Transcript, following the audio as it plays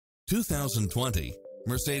2020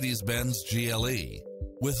 Mercedes-Benz GLE.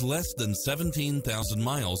 With less than 17,000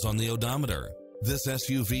 miles on the odometer, this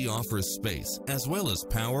SUV offers space as well as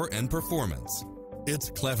power and performance. It's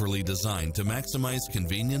cleverly designed to maximize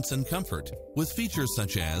convenience and comfort with features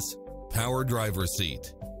such as power driver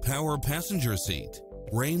seat, power passenger seat,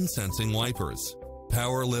 rain sensing wipers,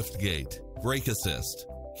 power liftgate, brake assist,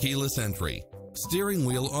 keyless entry, steering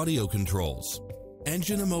wheel audio controls,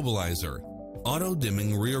 engine immobilizer, auto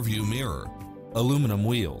dimming rear view mirror, aluminum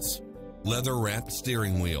wheels, leather wrapped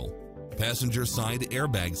steering wheel, passenger side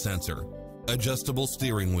airbag sensor, adjustable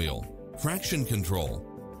steering wheel, traction control,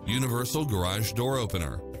 universal garage door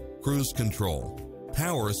opener, cruise control,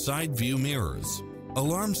 power side view mirrors,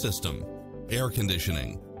 alarm system, air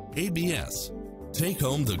conditioning, ABS. Take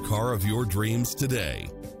home the car of your dreams today.